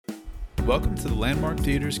Welcome to the Landmark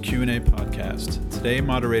Theater's Q&A podcast. Today,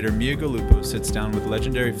 moderator Mia Gallupo sits down with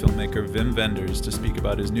legendary filmmaker Wim Wenders to speak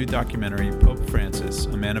about his new documentary, Pope Francis,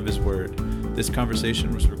 A Man of His Word. This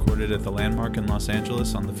conversation was recorded at the Landmark in Los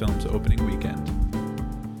Angeles on the film's opening weekend.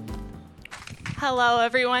 Hello,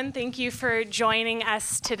 everyone. Thank you for joining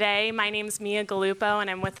us today. My name's Mia Gallupo,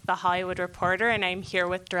 and I'm with The Hollywood Reporter, and I'm here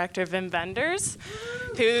with director Wim Wenders,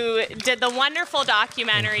 who did the wonderful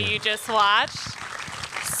documentary you just watched.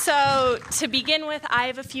 So to begin with, I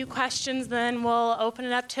have a few questions, then we'll open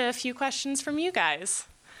it up to a few questions from you guys.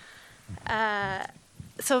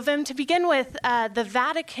 So Wim, to begin with, the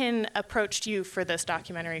Vatican approached you for this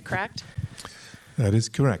documentary, correct? That is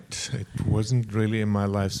correct. It wasn't really in my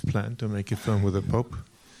life's plan to make a film with the Pope.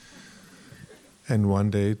 And one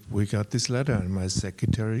day we got this letter, and my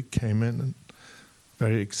secretary came in and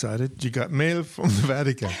very excited. You got mail from the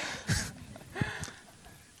Vatican.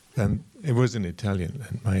 And it was in Italian,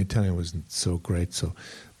 and my Italian wasn't so great.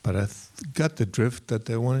 But I got the drift that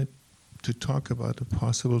they wanted to talk about a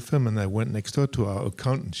possible film, and I went next door to our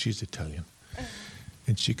accountant. She's Italian,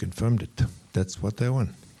 and she confirmed it. That's what they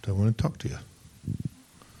want. They want to talk to you.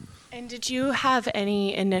 And did you have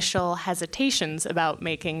any initial hesitations about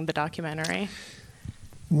making the documentary?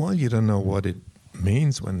 Well, you don't know what it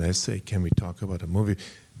means when they say, can we talk about a movie?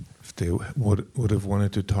 If they would have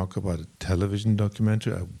wanted to talk about a television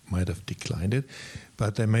documentary, I might have declined it.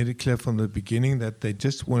 But they made it clear from the beginning that they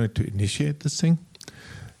just wanted to initiate this thing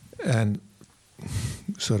and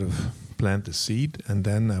sort of plant the seed, and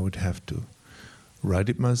then I would have to write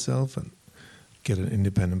it myself and get an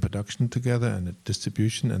independent production together and a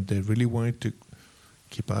distribution, and they really wanted to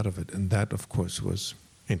keep out of it. And that, of course, was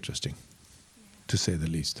interesting, to say the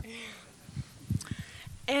least.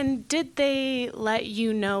 And did they let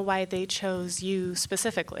you know why they chose you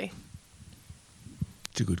specifically?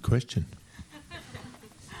 It's a good question.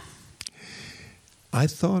 I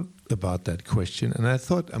thought about that question, and I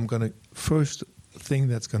thought I'm going to first thing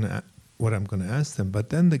what I'm going to ask them.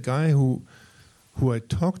 But then the guy who I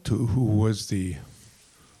talked to, who was the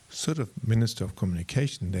sort of Minister of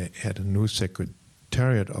Communication, they had a new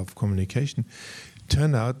Secretariat of Communication,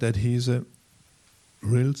 turned out that he's a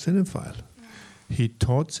real cinephile. He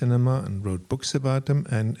taught cinema and wrote books about them,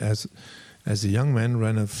 and as a young man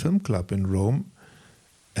ran a film club in Rome,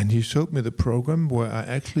 and he showed me the program where I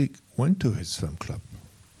actually went to his film club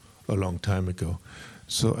a long time ago.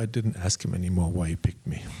 So I didn't ask him anymore why he picked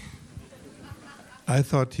me. I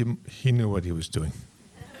thought he knew what he was doing.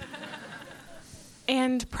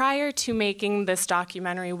 And prior to making this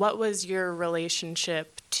documentary, what was your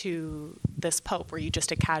relationship to this Pope? Were you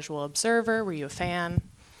just a casual observer? Were you a fan?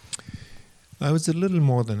 I was a little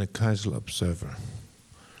more than a casual observer.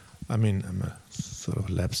 I mean, I'm a sort of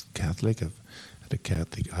lapsed Catholic. I've had a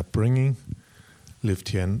Catholic upbringing, lived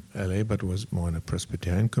here in LA, but was more in a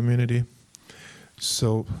Presbyterian community.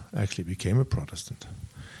 So I actually became a Protestant.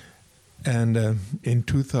 And in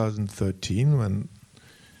 2013, when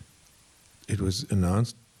it was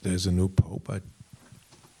announced there's a new Pope, I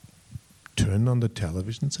turned on the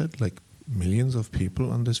television set, like millions of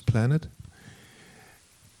people on this planet,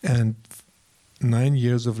 and 9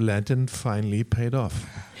 years of Lenten finally paid off.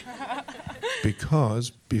 Because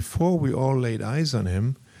before we all laid eyes on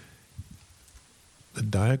him, the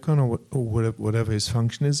diacon, or whatever his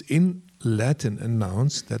function is, in Latin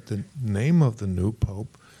announced that the name of the new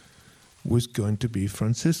Pope was going to be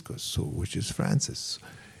Franciscus, which is Francis.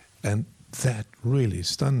 And that really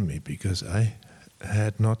stunned me, because I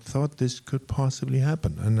had not thought this could possibly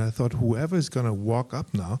happen. And I thought, whoever is going to walk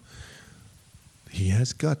up now, he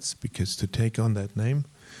has guts, because to take on that name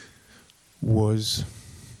was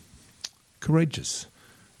courageous,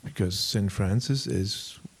 because St. Francis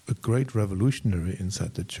is a great revolutionary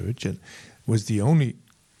inside the church and was the only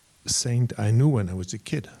saint I knew when I was a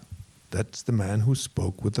kid. That's the man who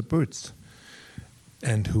spoke with the birds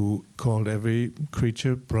and who called every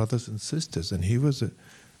creature brothers and sisters, and he was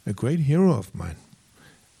a great hero of mine.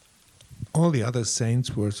 All the other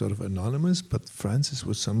saints were sort of anonymous, but Francis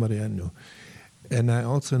was somebody I knew. And I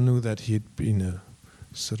also knew that he had been a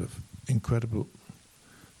sort of incredible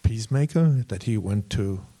peacemaker, that he went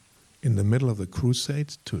to, in the middle of the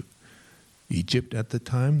Crusades, to Egypt at the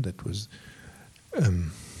time. That was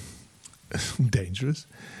dangerous,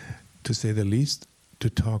 to say the least, to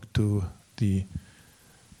talk to the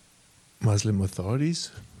Muslim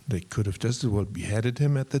authorities. They could have just as well beheaded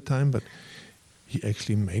him at the time, but he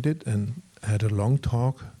actually made it and had a long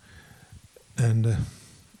talk and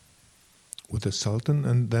with the Sultan,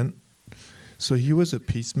 and then so he was a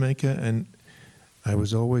peacemaker, and I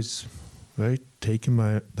was always very taken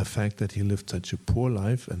by the fact that he lived such a poor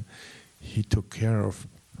life, and he took care of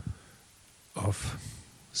of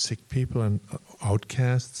sick people and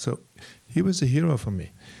outcasts. So he was a hero for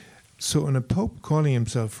me. So when a pope calling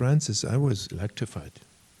himself Francis, I was electrified.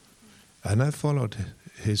 And I followed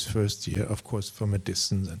his first year, of course, from a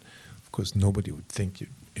distance. And of course, nobody would think you'd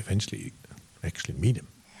eventually actually meet him.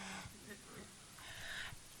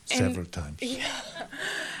 Several times. Yeah.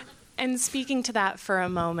 And speaking to that for a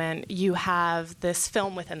moment, you have this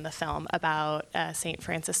film within the film about St.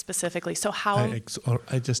 Francis specifically. So how...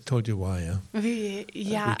 I just told you why,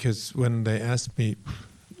 Yeah. Because when they asked me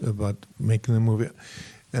about making the movie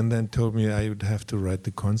and then told me I would have to write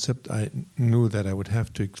the concept, I knew that I would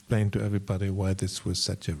have to explain to everybody why this was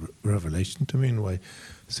such a revelation to me and why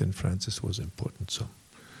St. Francis was important. So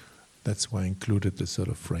that's why I included this sort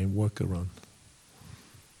of framework around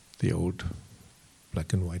the old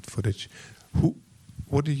black and white footage.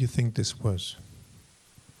 What do you think this was?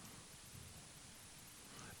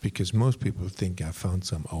 Because most people think I found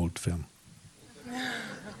some old film.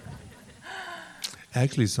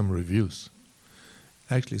 Actually, some reviews.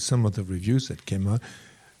 Actually, some of the reviews that came out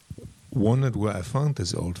wondered where I found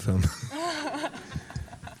this old film.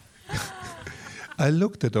 I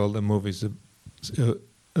looked at all the movies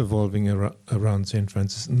evolving around St.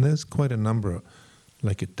 Francis, and there's quite a number,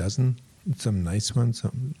 like a dozen. Some nice ones.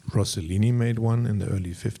 Rossellini made one in the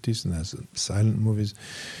early 50s, and there's silent movies.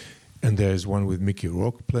 And there's one with Mickey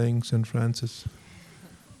Rourke playing St. Francis.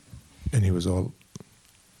 And he was all...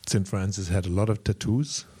 St. Francis had a lot of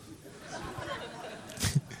tattoos.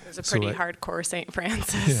 It was a pretty hardcore St.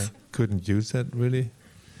 Francis. Yeah, couldn't use that, really.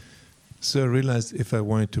 So I realized if I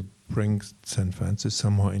wanted to bring St. Francis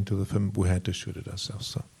somehow into the film, we had to shoot it ourselves.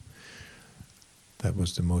 So that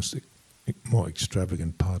was the more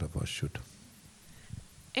extravagant part of our shoot.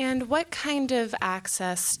 And what kind of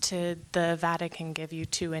access did the Vatican give you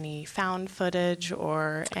to any found footage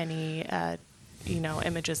or any,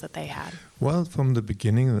 images that they had? Well, from the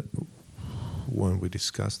beginning, when we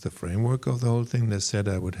discussed the framework of the whole thing, they said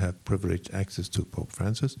I would have privileged access to Pope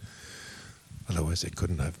Francis. Otherwise, they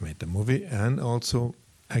couldn't have made the movie, and also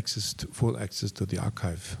full access to the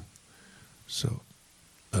archive. So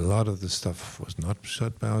a lot of the stuff was not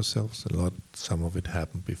shot by ourselves. Some of it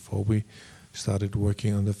happened before we started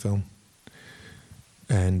working on the film.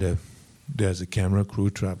 And there's a camera crew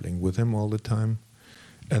traveling with him all the time.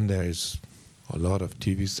 And there's a lot of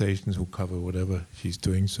TV stations who cover whatever he's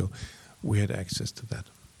doing. So we had access to that.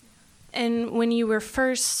 And when you were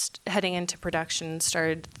first heading into production,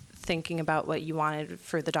 started thinking about what you wanted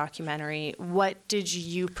for the documentary, what did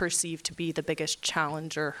you perceive to be the biggest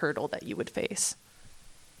challenge or hurdle that you would face?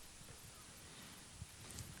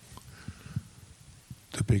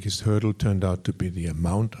 The biggest hurdle turned out to be the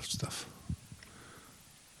amount of stuff.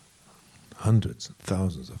 Hundreds and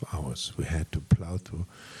thousands of hours we had to plow through,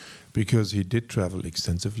 because he did travel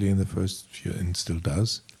extensively in the first few, and still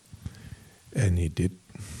does. And he did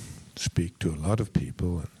speak to a lot of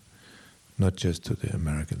people, and not just to the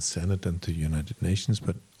American Senate and to the United Nations,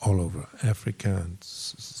 but all over Africa and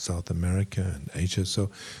South America and Asia. So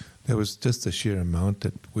there was just a sheer amount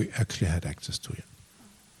that we actually had access to it.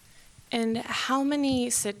 And how many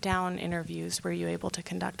sit-down interviews were you able to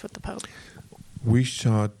conduct with the Pope? We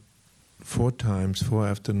shot 4 times, 4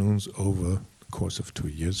 afternoons over the course of 2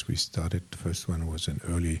 years. We started, the first one was in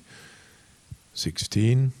early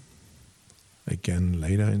 16, again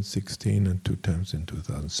later in 16, and 2 times in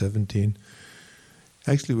 2017.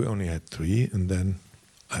 Actually, we only had 3, and then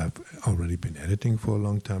I've already been editing for a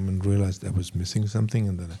long time and realized I was missing something,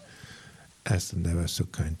 and then I asked them, they were so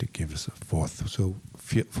kind to give us a 4th, so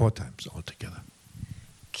 4 times altogether.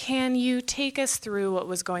 Can you take us through what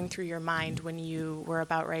was going through your mind when you were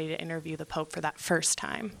about ready to interview the Pope for that first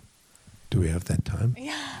time? Do we have that time?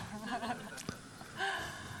 Yeah.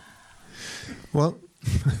 Well,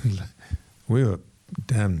 we were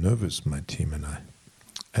damn nervous, my team and I.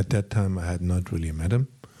 At that time, I had not really met him.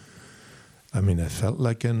 I mean, I felt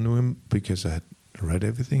like I knew him because I had read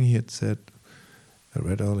everything he had said. I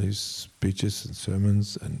read all his speeches and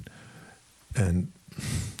sermons, and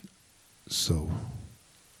so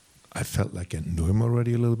I felt like I knew him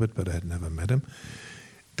already a little bit, but I had never met him.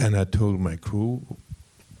 And I told my crew,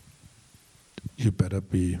 you better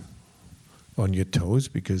be on your toes,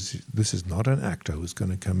 because this is not an actor who's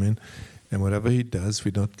going to come in, and whatever he does,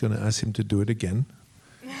 we're not going to ask him to do it again.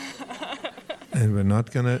 And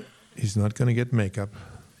he's not going to get makeup.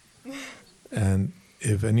 And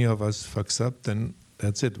if any of us fucks up, then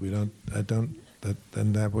that's it. Then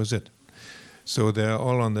that was it. So they're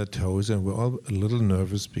all on their toes, and we're all a little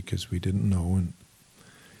nervous because we didn't know.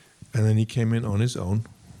 And then he came in on his own,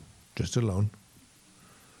 just alone.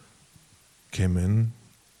 Came in,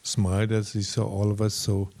 smiled as he saw all of us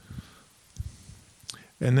so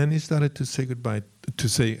And then he started to say goodbye, to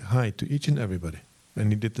say hi to each and everybody.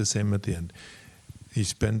 And he did the same at the end. He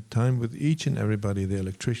spent time with each and everybody, the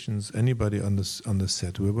electricians, anybody on the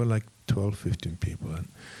set. We were like 12, 15 people. And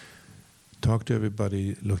talked to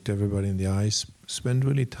everybody, looked everybody in the eyes, spent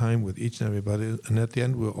really time with each and everybody. And at the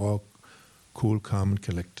end, we were all cool, calm, and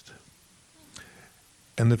collected.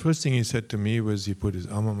 And the first thing he said to me was, he put his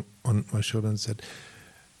arm on my shoulder and said,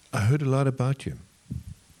 "I heard a lot about you.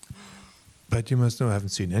 But you must know I haven't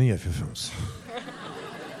seen any of your films."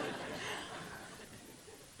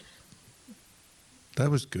 That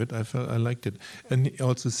was good. I liked it. And he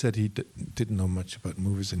also said he didn't know much about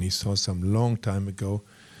movies, and he saw some long time ago,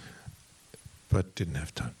 but didn't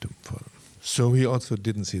have time for them. So he also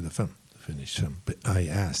didn't see the film, the finished film. But I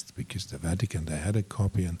asked, because the Vatican, they had a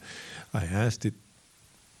copy, and I asked it,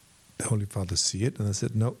 the Holy Father see it, and I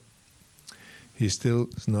said, no, he still,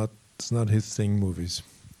 it's not his thing, movies.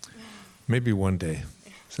 Maybe one day.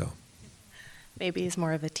 So maybe he's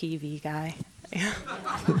more of a TV guy.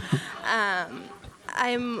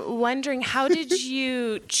 I'm wondering, how did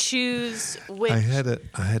you choose which? I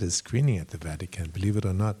had a screening at the Vatican, believe it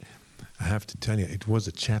or not. I have to tell you, it was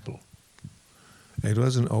a chapel. It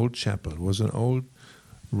was an old chapel. It was an old,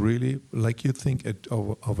 really, like you think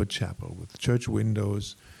of a chapel with church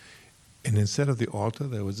windows. And instead of the altar,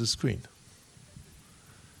 there was a screen.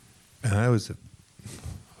 And I was the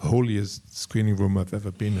holiest screening room I've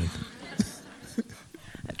ever been in.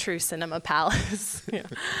 A true cinema palace. Yeah.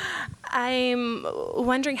 I'm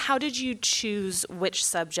wondering, how did you choose which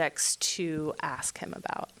subjects to ask him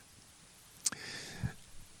about?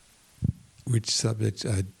 Which subjects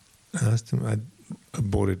I asked him? I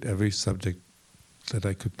aborted every subject that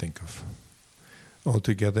I could think of.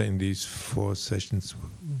 Altogether, in these 4 sessions,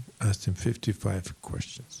 I asked him 55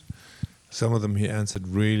 questions. Some of them he answered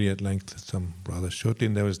really at length, some rather shortly,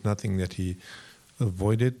 and there was nothing that he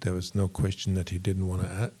avoided. There was no question that he didn't want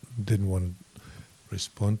to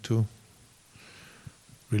respond to.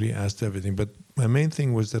 Really asked everything. But my main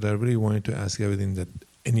thing was that I really wanted to ask everything that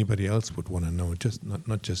anybody else would want to know, just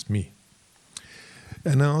not just me.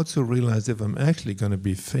 And I also realized if I'm actually going to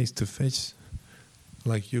be face to face,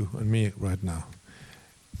 like you and me right now,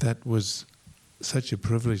 that was such a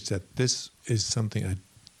privilege that this is something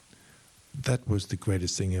that was the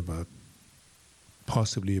greatest thing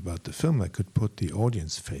possibly about the film. I could put the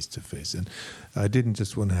audience face to face, and I didn't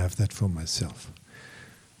just want to have that for myself.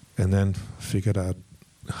 And then figured out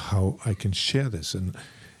how I can share this, and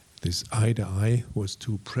this eye to eye was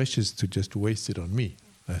too precious to just waste it on me,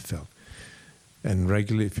 I felt. And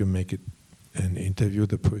regularly, if you make it an interview,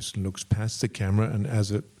 the person looks past the camera, and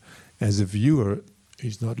as a viewer,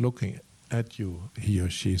 he's not looking at you, he or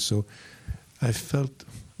she. So I felt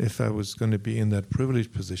if I was going to be in that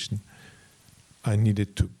privileged position, I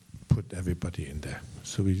needed to put everybody in there.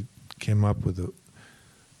 So we came up with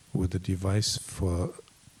a device for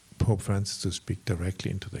Pope Francis to speak directly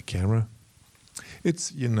into the camera.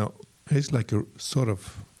 It's like a sort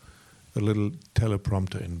of a little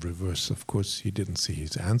teleprompter in reverse. Of course, he didn't see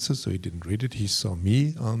his answer, so he didn't read it. He saw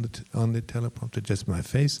me on the teleprompter, just my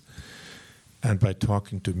face. And by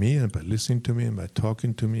talking to me, and by listening to me, and by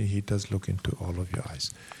talking to me, he does look into all of your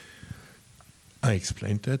eyes. I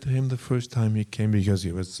explained that to him the first time he came, because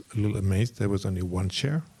he was a little amazed. There was only one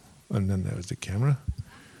chair, and then there was the camera.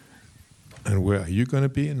 And where are you going to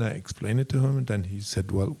be? And I explained it to him, and then he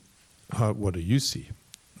said, well, what do you see?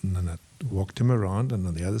 And then I walked him around, and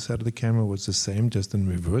on the other side of the camera was the same, just in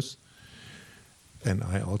reverse. And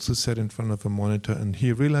I also sat in front of a monitor, and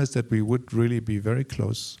he realized that we would really be very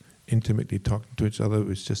close, intimately talking to each other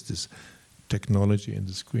with just this technology and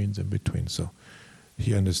the screens in between. So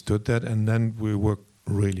he understood that, and then we were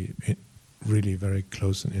really, really very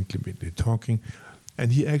close and intimately talking.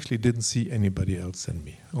 And he actually didn't see anybody else than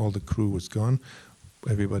me. All the crew was gone.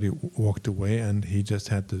 Everybody walked away, and he just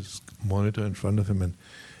had this monitor in front of him, and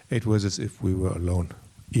it was as if we were alone,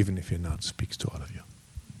 even if he now speaks to all of you.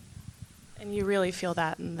 And you really feel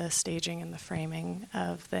that in the staging and the framing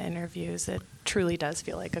of the interviews. It truly does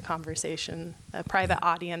feel like a conversation, a private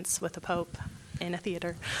audience with the Pope in a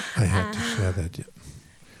theater. I had to share that, yeah.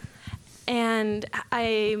 And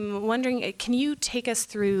I'm wondering, can you take us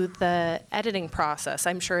through the editing process?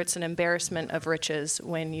 I'm sure it's an embarrassment of riches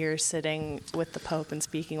when you're sitting with the Pope and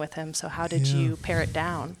speaking with him. So how did you pare it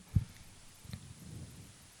down?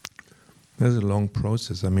 There's a long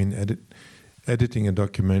process. I mean, editing a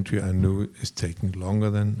documentary, I knew, is taking longer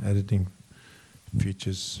than editing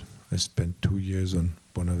features. I spent 2 years on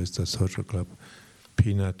Buena Vista Social Club,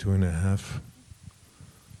 Pina 2.5,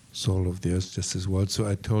 Soul of the Earth just as well. So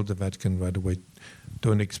I told the Vatican right away,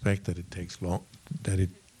 don't expect that it takes long, that it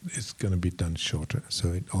it's going to be done shorter.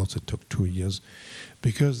 So it also took 2 years,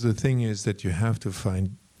 because the thing is that you have to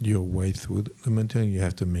find your way through the material. You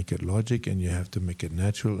have to make it logic, and you have to make it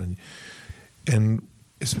natural, and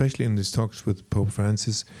especially in these talks with Pope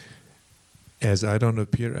Francis, as I don't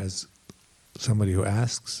appear as somebody who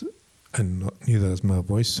asks, and neither does my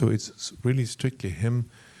voice, so it's really strictly him,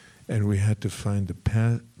 and we had to find the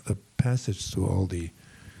passage through all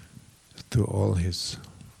his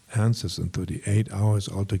answers, and through the 8 hours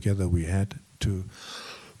altogether we had to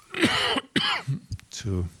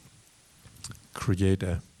to create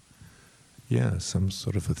some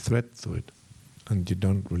sort of a thread through it, and you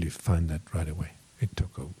don't really find that right away. It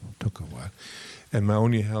took a while, and my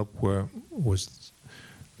only help was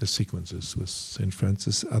the sequences with St.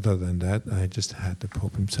 Francis. Other than that, I just had the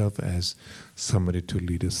Pope himself as somebody to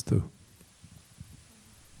lead us through.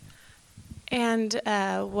 And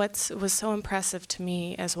what was so impressive to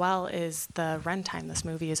me as well is the runtime. This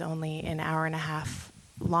movie is only an hour and a half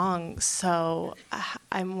long. So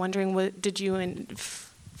I'm wondering, did you,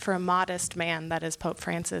 for a modest man that is Pope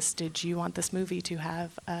Francis, did you want this movie to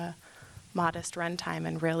have a modest runtime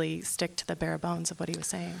and really stick to the bare bones of what he was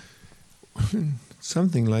saying?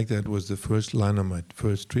 Something like that was the first line of my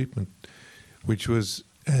first treatment, which was,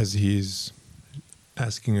 as he's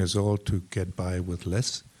asking us all to get by with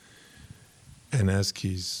less, and as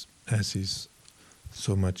he's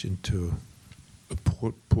so much into a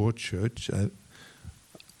poor church,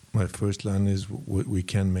 my first line is, we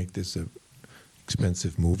can make this an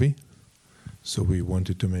expensive movie. So we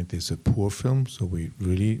wanted to make this a poor film, so we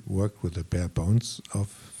really worked with the bare bones of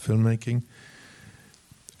filmmaking.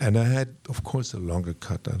 And I had, of course, a longer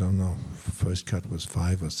cut. I don't know, first cut was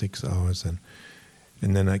 5 or 6 hours, and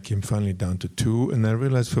then I came finally down to 2, and I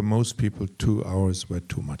realized for most people 2 hours were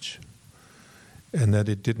too much, and that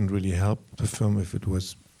it didn't really help the film if it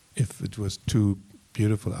was 2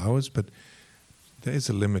 beautiful hours. But there is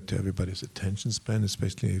a limit to everybody's attention span,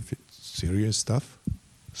 especially if it's serious stuff,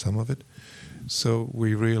 some of it. So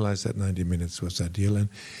we realized that 90 minutes was ideal, and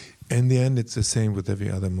in the end, it's the same with every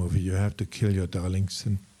other movie. You have to kill your darlings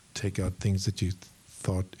and take out things that you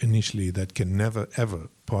thought initially that can never, ever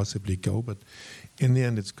possibly go. But in the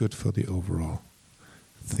end, it's good for the overall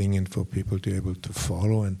thing and for people to be able to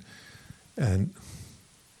follow. And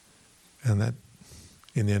that,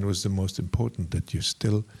 in the end, was the most important, that you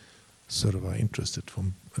still sort of are interested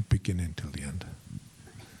from the beginning till the end.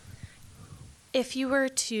 If you were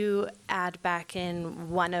to add back in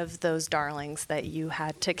one of those darlings that you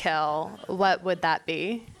had to kill, what would that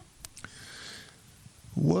be?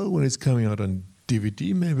 Well, when it's coming out on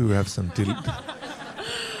DVD, maybe we have some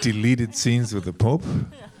deleted scenes with the Pope.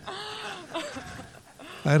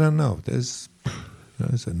 I don't know. There's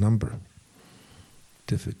a number.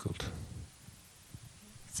 Difficult.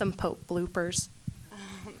 Some Pope bloopers.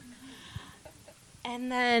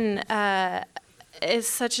 And then it's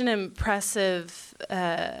such an impressive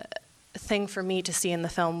thing for me to see in the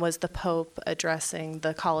film was the Pope addressing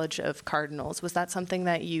the College of Cardinals. Was that something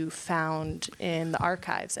that you found in the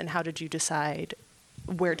archives, and how did you decide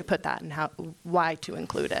where to put that and why to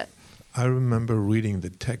include it? I remember reading the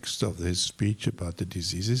text of his speech about the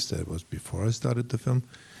diseases. That was before I started the film.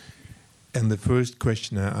 And the first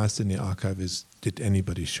question I asked in the archive is, did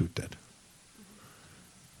anybody shoot that?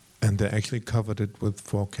 And they actually covered it with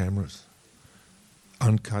 4 cameras.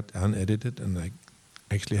 Uncut, unedited, and I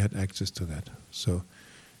actually had access to that. So,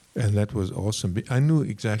 and that was awesome. I knew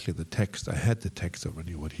exactly the text. I had the text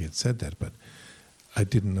already, what he had said that, but I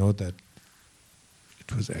didn't know that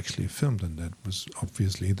it was actually filmed, and that was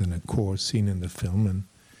obviously then a core scene in the film, and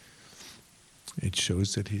it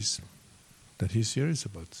shows that he's serious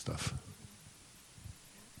about stuff,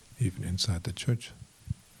 even inside the church.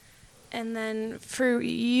 And then for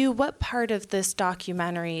you, what part of this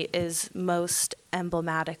documentary is most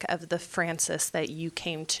emblematic of the Francis that you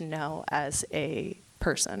came to know as a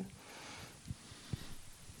person?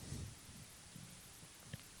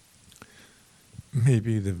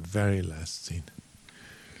 Maybe the very last scene.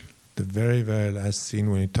 The very, very last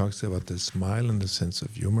scene when he talks about the smile and the sense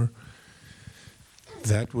of humor.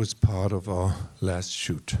 That was part of our last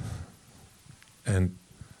shoot. And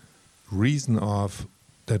reason of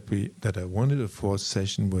that I wanted a 4th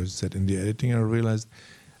session was that in the editing I realized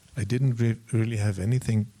I didn't really have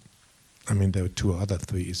anything. I mean, there were 2 other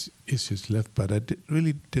 3 issues left, but I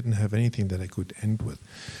really didn't have anything that I could end with.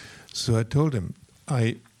 So I told him,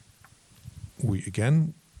 we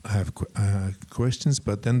again have questions,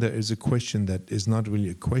 but then there is a question that is not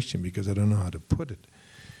really a question because I don't know how to put it.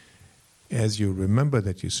 As you remember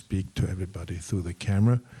that you speak to everybody through the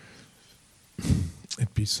camera,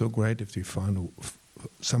 it'd be so great if you found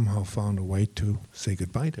somehow found a way to say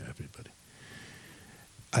goodbye to everybody.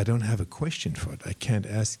 I don't have a question for it. I can't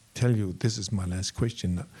tell you this is my last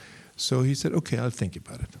question. So he said, okay, I'll think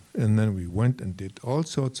about it. And then we went and did all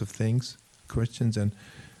sorts of things, questions, and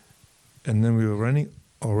then we were running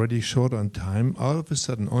already short on time. All of a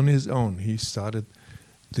sudden, on his own, he started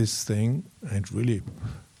this thing, and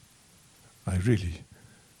I really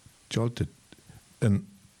jolted. An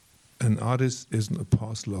artist is an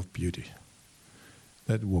apostle of beauty.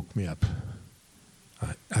 That woke me up.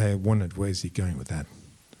 I wondered, where is he going with that?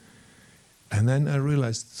 And then I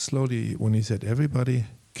realized slowly when he said everybody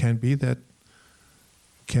can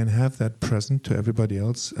have that present to everybody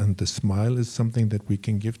else, and the smile is something that we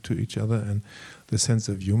can give to each other, and the sense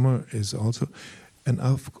of humor is also. And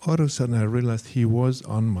all of a sudden I realized he was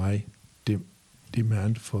on my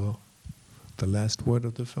demand for the last word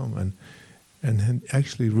of the film, and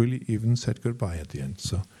actually really even said goodbye at the end.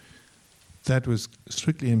 So that was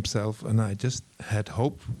strictly himself, and I just had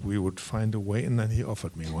hope we would find a way, and then he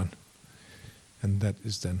offered me one. And that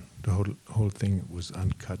is then the whole thing was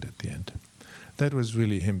uncut at the end. That was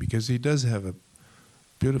really him, because he does have a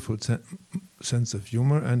beautiful sense of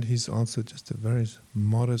humor, and he's also just a very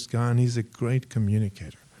modest guy, and he's a great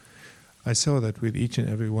communicator. I saw that with each and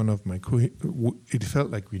every one of my crew. It felt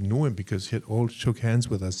like we knew him, because he had all shook hands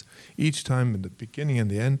with us each time in the beginning and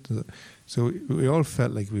the end. So we all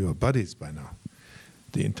felt like we were buddies by now.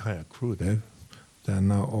 The entire crew, they're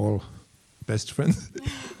now all best friends.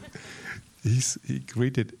 He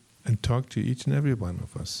greeted and talked to each and every one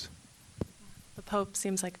of us. The Pope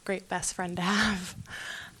seems like a great best friend to have.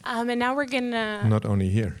 And now we're going to... Not only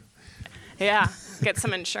here. Yeah, get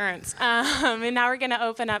some insurance. And now we're going to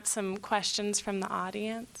open up some questions from the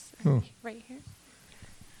audience. Oh. Right here.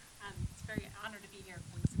 It's very honored to be here.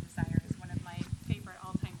 Wings of Desire is one of my favorite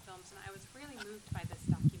all-time films, and I was really moved by this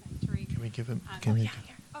documentary. Can we give him... Here.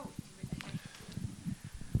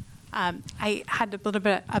 I had a little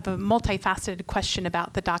bit of a multifaceted question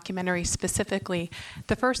about the documentary specifically.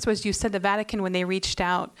 The first was, you said the Vatican, when they reached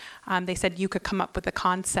out, they said you could come up with a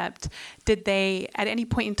concept. Did they, at any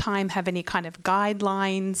point in time, have any kind of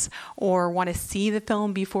guidelines or want to see the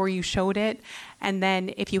film before you showed it? And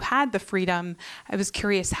then if you had the freedom, I was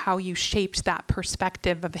curious how you shaped that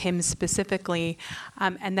perspective of him specifically.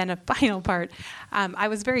 And then a final part, I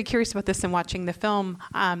was very curious about this in watching the film.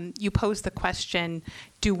 You posed the question,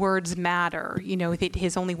 do words matter? You know,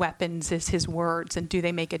 his only weapons is his words, and do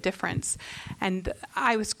they make a difference? And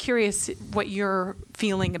I was curious what your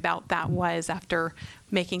feeling about that was after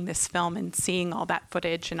making this film and seeing all that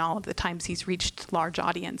footage and all of the times he's reached large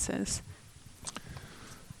audiences.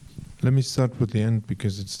 Let me start with the end,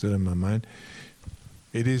 because it's still in my mind.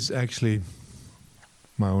 It is actually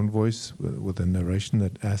my own voice with a narration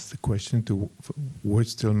that asked the question, do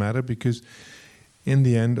words still matter? Because in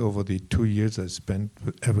the end, over the 2 years I spent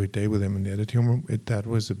every day with him in the editing room, that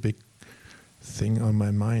was a big thing on my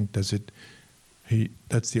mind. That's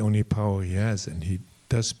the only power he has, and he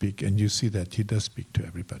does speak, and you see that he does speak to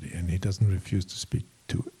everybody, and he doesn't refuse to speak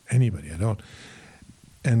to anybody at all.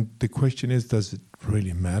 And the question is, does it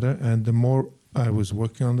really matter? And the more I was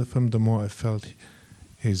working on the film, the more I felt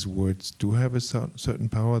his words do have a certain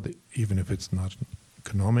power, even if it's not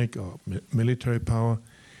economic or military power.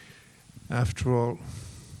 After all,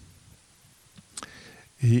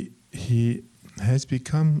 he has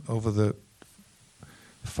become, over the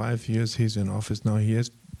 5 years he's in office now, he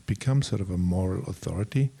has become sort of a moral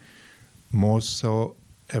authority, more so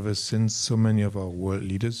ever since so many of our world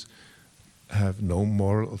leaders have no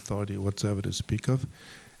moral authority whatsoever to speak of.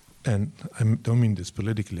 And I don't mean this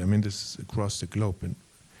politically, I mean this across the globe, and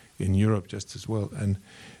in Europe just as well. And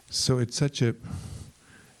so it's such an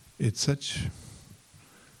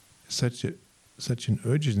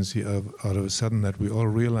urgency out of a sudden that we all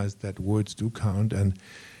realize that words do count, and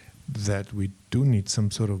that we do need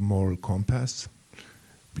some sort of moral compass,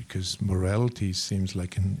 because morality seems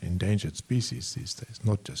like an endangered species these days,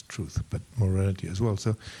 not just truth, but morality as well.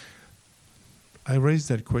 So I raised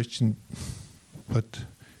that question, but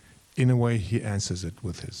in a way he answers it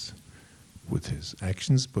with his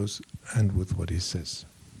actions, both, and with what he says.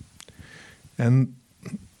 And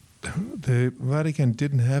the Vatican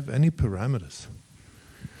didn't have any parameters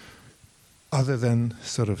other than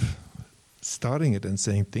sort of starting it and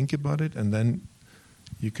saying, think about it, and then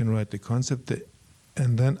you can write the concept.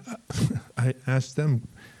 And then I asked them,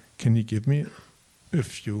 can you give me a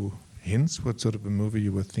few hints what sort of a movie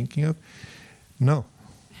you were thinking of? No.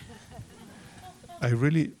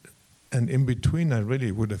 And in between, I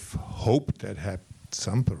really would have hoped that had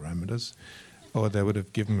some parameters, or they would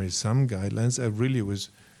have given me some guidelines. I really was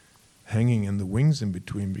hanging in the wings in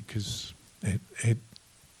between, because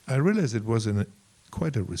I realized it was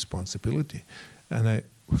quite a responsibility, and I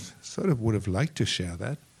sort of would have liked to share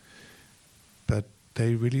that, but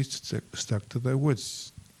they really stuck to their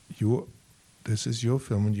words. This is your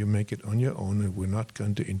film, and you make it on your own, and we're not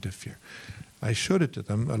going to interfere. I showed it to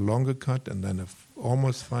them, a longer cut, and then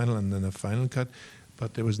almost final, and then a final cut,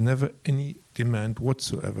 but there was never any demand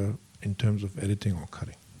whatsoever in terms of editing or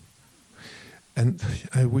cutting. And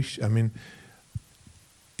I mean,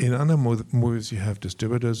 in other movies you have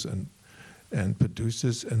distributors and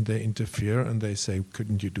producers, and they interfere, and they say,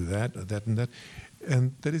 couldn't you do that, or that, and that?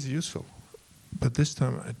 And that is useful. But this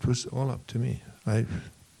time it was all up to me.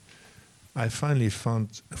 I finally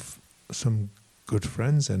found some good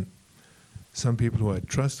friends and some people who I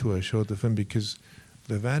trust, who I showed the film, because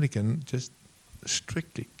the Vatican just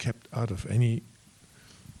strictly kept out of any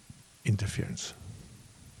interference.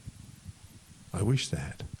 I wish they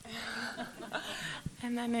had.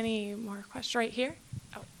 And then any more questions right here?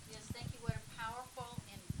 Oh. Yes, thank you. What a powerful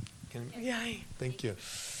and Yeah. Thank you.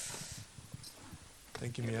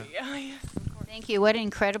 Thank you, Mia. Yeah, yes. thank you. What an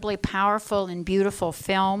incredibly powerful and beautiful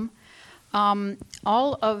film.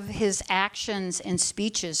 All of his actions and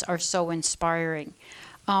speeches are so inspiring.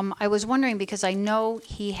 I was wondering, because I know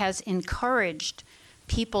he has encouraged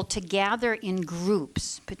people to gather in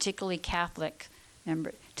groups, particularly Catholic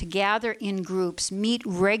members, to gather in groups, meet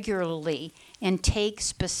regularly, and take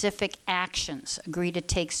specific actions, agree to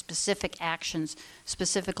take specific actions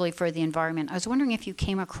specifically for the environment. I was wondering if you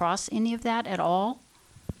came across any of that at all?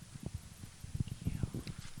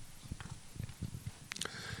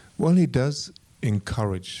 Well, he does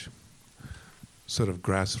encourage sort of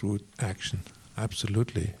grassroots action,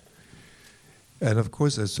 absolutely. And of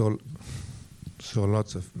course, I saw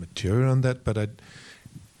lots of material on that, but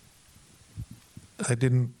I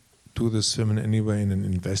didn't do this film in any way in an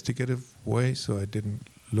investigative way, so I didn't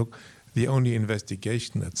look. The only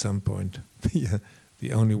investigation at some point,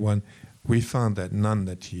 the only one, we found that nun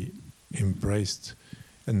that he embraced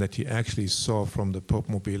and that he actually saw from the Pope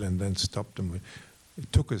Mobile and then stopped him.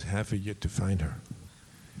 It took us half a year to find her.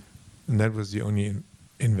 And that was the only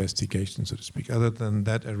investigation, so to speak. Other than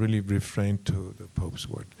that, I really refrained to the Pope's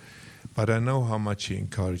word. But I know how much he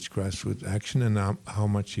encouraged grassroots action and how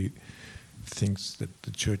much he thinks that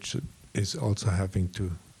the Church is also having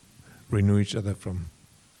to renew each other from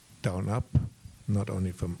down up, not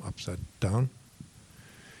only from upside down.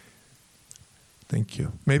 Thank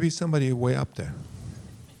you. Maybe somebody way up there.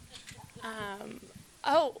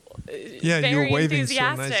 Yeah, you're very waving so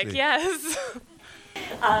enthusiastic. nicely. Yes.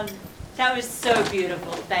 That was so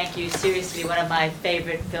beautiful. Thank you. Seriously, one of my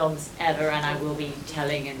favorite films ever, and I will be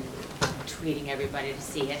telling and tweeting everybody to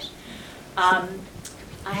see it. I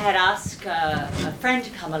had asked a friend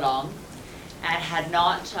to come along and had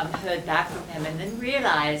not heard back from him, and then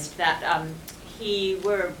realized that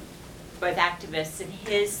we're both activists, and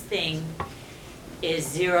his thing is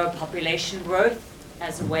zero population growth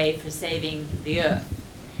as a way for saving the earth.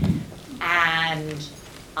 And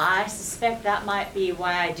I suspect that might be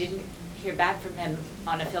why I didn't hear back from him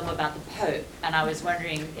on a film about the Pope. And I was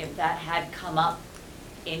wondering if that had come up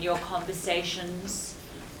in your conversations.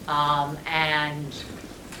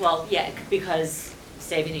 Because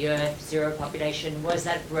saving the earth, zero population, was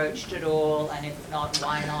that broached at all? And if not,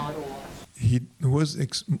 why not? Or He was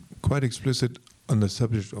quite explicit on the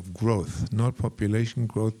subject of growth, not population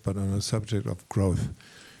growth, but on the subject of growth,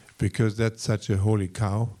 because that's such a holy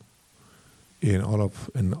cow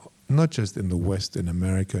not just in the West, in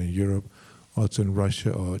America, in Europe, also in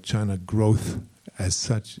Russia or China. Growth as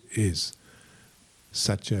such is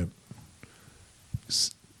such a...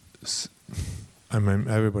 I mean,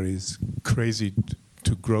 everybody's crazy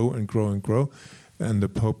to grow and grow and grow, and the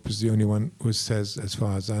Pope is the only one who says, as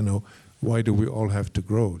far as I know, why do we all have to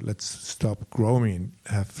grow? Let's stop growing and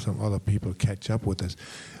have some other people catch up with us.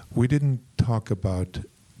 We didn't talk about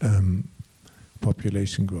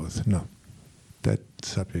population growth, no. That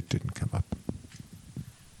subject didn't come up.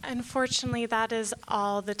 Unfortunately, that is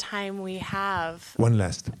all the time we have. One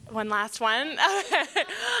last. One last one.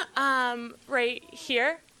 Right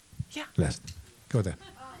here. Yeah. Last. Go there.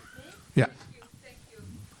 Yeah. Thank you.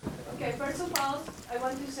 Okay, first of all, I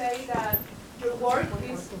want to say that your work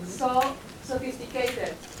is so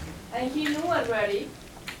sophisticated. And he knew already,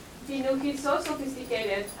 he knew he's so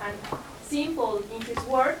sophisticated and simple in his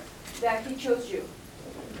work that he chose you.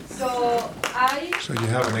 So you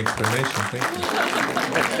have an explanation, thank you.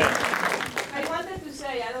 I wanted to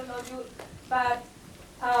say, I don't know you, but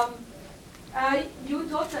you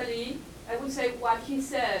totally, I would say what he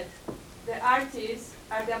said, the artists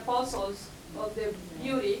are the apostles of the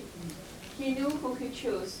beauty. He knew who he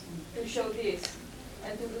chose to show this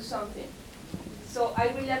and to do something. So I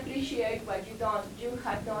really appreciate what you done. You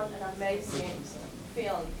have done an amazing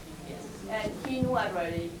film. And he knew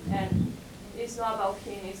already. And it's not about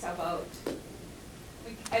him, it's about,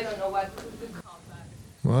 I don't know what we call that.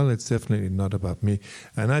 Well, it's definitely not about me.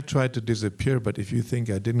 And I tried to disappear, but if you think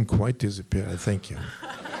I didn't quite disappear, I thank you.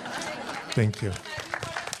 Thank you.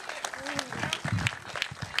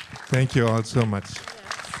 Thank you all so much.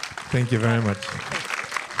 Thank you very much.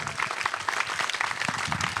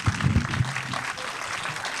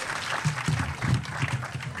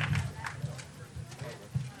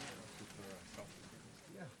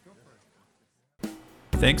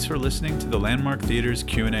 Thanks for listening to the Landmark Theater's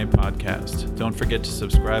Q&A podcast. Don't forget to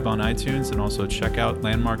subscribe on iTunes and also check out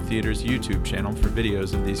Landmark Theater's YouTube channel for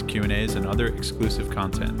videos of these Q&As and other exclusive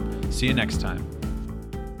content. See you next time.